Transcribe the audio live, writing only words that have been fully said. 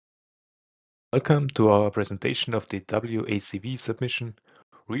Welcome to our presentation of the WACV submission,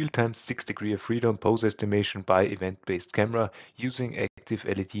 Real-Time 6-Degree of Freedom Pose Estimation by Event-Based Camera using Active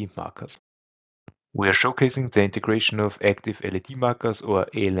LED Markers. We are showcasing the integration of Active LED Markers, or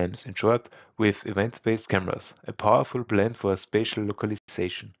ALMs in short, with event-based cameras, a powerful blend for spatial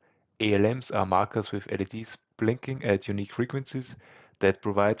localization. ALMs are markers with LEDs blinking at unique frequencies that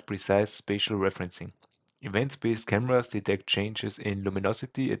provide precise spatial referencing. Event-based cameras detect changes in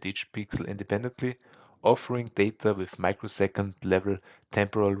luminosity at each pixel independently, offering data with microsecond-level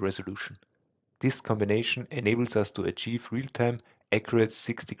temporal resolution. This combination enables us to achieve real-time, accurate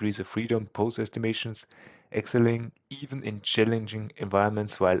 6 degrees of freedom pose estimations, excelling even in challenging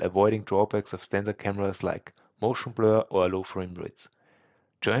environments while avoiding drawbacks of standard cameras like motion blur or low frame rates.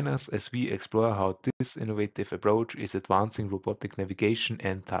 Join us as we explore how this innovative approach is advancing robotic navigation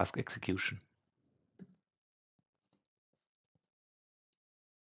and task execution.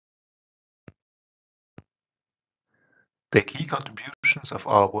 The key contributions of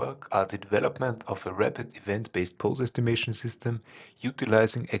our work are the development of a rapid event-based pose estimation system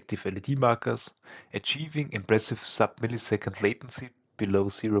utilizing active LED markers, achieving impressive sub-millisecond latency below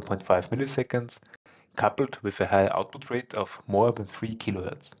 0.5 milliseconds, coupled with a high output rate of more than 3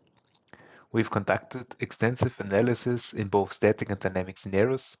 kHz. We've conducted extensive analysis in both static and dynamic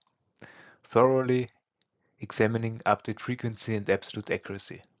scenarios, thoroughly examining update frequency and absolute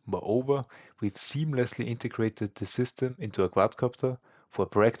accuracy. Moreover, we've seamlessly integrated the system into a quadcopter for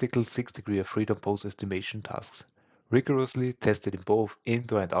practical 6 degree of freedom pose estimation tasks, rigorously tested in both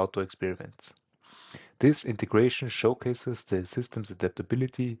indoor and outdoor experiments. This integration showcases the system's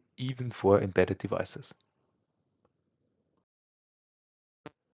adaptability even for embedded devices.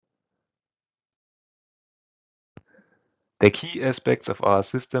 The key aspects of our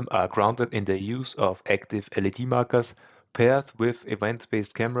system are grounded in the use of active LED markers paired with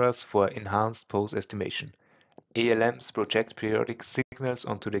event-based cameras for enhanced pose estimation. ALMs project periodic signals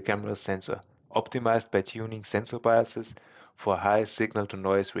onto the camera's sensor, optimized by tuning sensor biases for high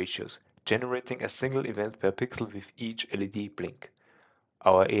signal-to-noise ratios, generating a single event per pixel with each LED blink.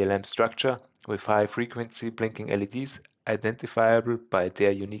 Our ALM structure, with high-frequency blinking LEDs identifiable by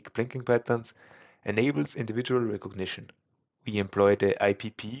their unique blinking patterns, enables individual recognition. We employ the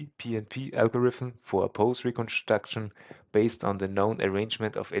IPP-PNP algorithm for pose reconstruction based on the known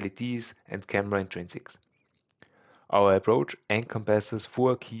arrangement of LEDs and camera intrinsics. Our approach encompasses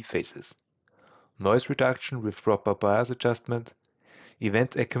 4 key phases: noise reduction with proper bias adjustment,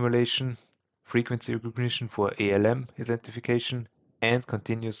 event accumulation, frequency recognition for ALM identification, and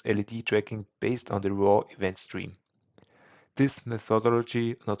continuous LED tracking based on the raw event stream. This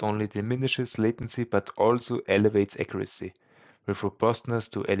methodology not only diminishes latency but also elevates accuracy, with robustness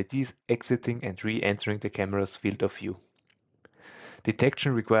to LEDs exiting and re-entering the camera's field of view.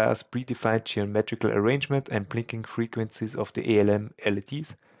 Detection requires predefined geometrical arrangement and blinking frequencies of the ALM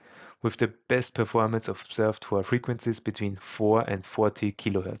LEDs, with the best performance observed for frequencies between 4 and 40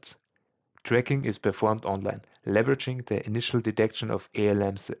 kHz. Tracking is performed online, leveraging the initial detection of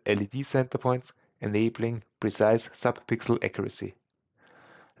ALM's LED center points, enabling precise sub-pixel accuracy.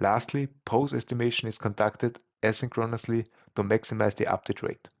 Lastly, pose estimation is conducted asynchronously to maximize the update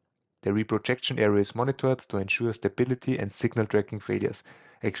rate. The reprojection area is monitored to ensure stability and signal tracking failures,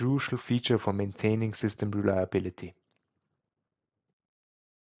 a crucial feature for maintaining system reliability.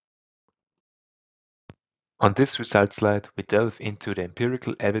 On this result slide, we delve into the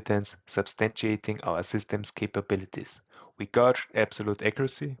empirical evidence substantiating our system's capabilities. We gauged absolute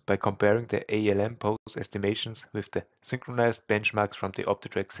accuracy by comparing the ALM pose estimations with the synchronized benchmarks from the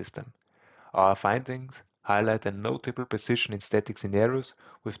OptiTrack system. Our findings highlight a notable precision in static scenarios,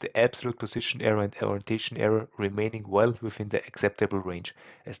 with the absolute position error and orientation error remaining well within the acceptable range,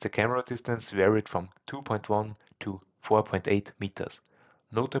 as the camera distance varied from 2.1 to 4.8 meters.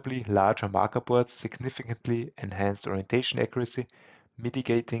 Notably, larger marker boards significantly enhanced orientation accuracy,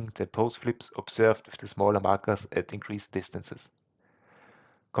 mitigating the pose flips observed with the smaller markers at increased distances.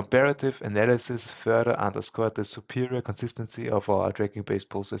 Comparative analysis further underscored the superior consistency of our tracking-based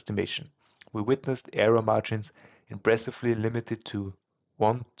pose estimation. We witnessed error margins impressively limited to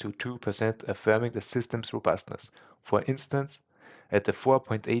 1 to 2%, affirming the system's robustness. For instance, at the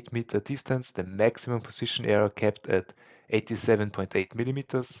 4.8 meter distance, the maximum position error capped at 87.8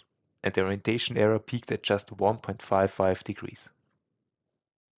 millimeters, and the orientation error peaked at just 1.55 degrees.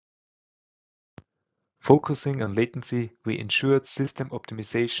 Focusing on latency, we ensured system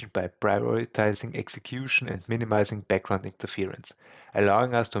optimization by prioritizing execution and minimizing background interference,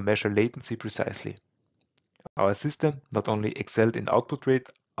 allowing us to measure latency precisely. Our system not only excelled in output rate,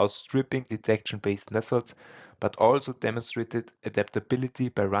 outstripping detection-based methods, but also demonstrated adaptability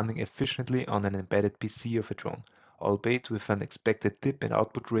by running efficiently on an embedded PC of a drone, albeit with an expected dip in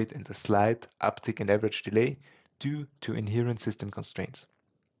output rate and a slight uptick in average delay due to inherent system constraints.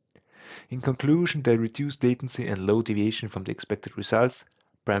 In conclusion, the reduced latency and low deviation from the expected results,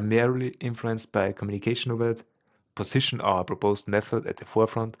 primarily influenced by communication overhead, position our proposed method at the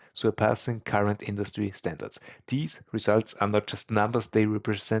forefront, surpassing current industry standards. These results are not just numbers, they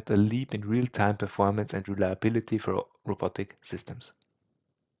represent a leap in real-time performance and reliability for robotic systems.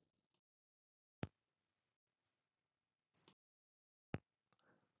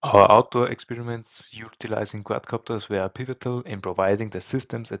 Our outdoor experiments utilizing quadcopters were pivotal in providing the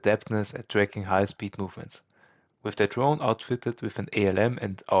system's adeptness at tracking high-speed movements. With the drone outfitted with an ALM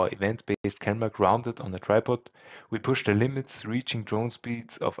and our event-based camera grounded on a tripod, we pushed the limits, reaching drone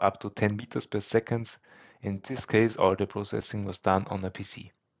speeds of up to 10 meters per second. In this case, all the processing was done on a PC.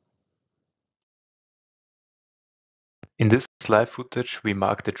 In this live footage, we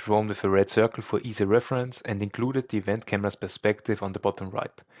marked the drone with a red circle for easy reference and included the event camera's perspective on the bottom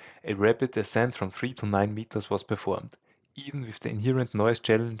right. A rapid ascent from 3 to 9 meters was performed. Even with the inherent noise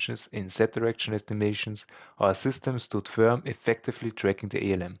challenges in Z-direction estimations, our system stood firm, effectively tracking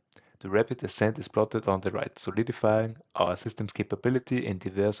the ALM. The rapid ascent is plotted on the right, solidifying our system's capability in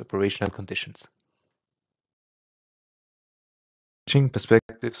diverse operational conditions. Switching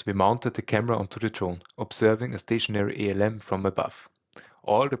perspectives, we mounted the camera onto the drone, observing a stationary ALM from above.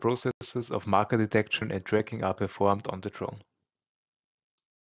 All the processes of marker detection and tracking are performed on the drone.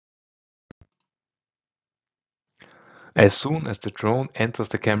 As soon as the drone enters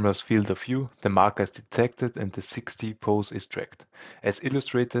the camera's field of view, the marker is detected and the 60 pose is tracked, as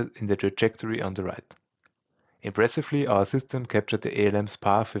illustrated in the trajectory on the right. Impressively, our system captured the ALM's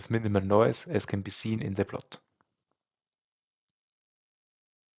path with minimal noise, as can be seen in the plot.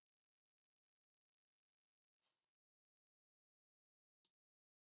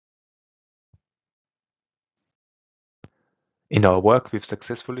 In our work, we've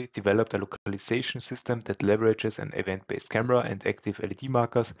successfully developed a localization system that leverages an event-based camera and active LED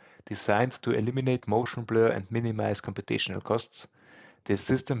markers designed to eliminate motion blur and minimize computational costs. This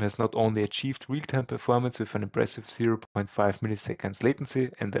system has not only achieved real-time performance with an impressive 0.5 milliseconds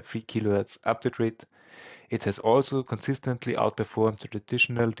latency and a 3 kHz update rate, it has also consistently outperformed the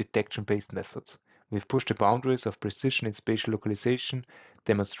traditional detection-based methods. We've pushed the boundaries of precision in spatial localization,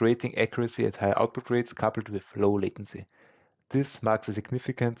 demonstrating accuracy at high output rates coupled with low latency. This marks a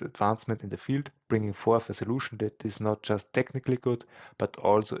significant advancement in the field, bringing forth a solution that is not just technically good, but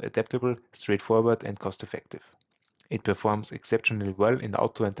also adaptable, straightforward, and cost-effective. It performs exceptionally well in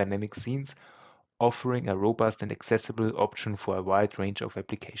outdoor and dynamic scenes, offering a robust and accessible option for a wide range of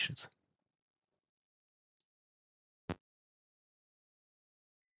applications.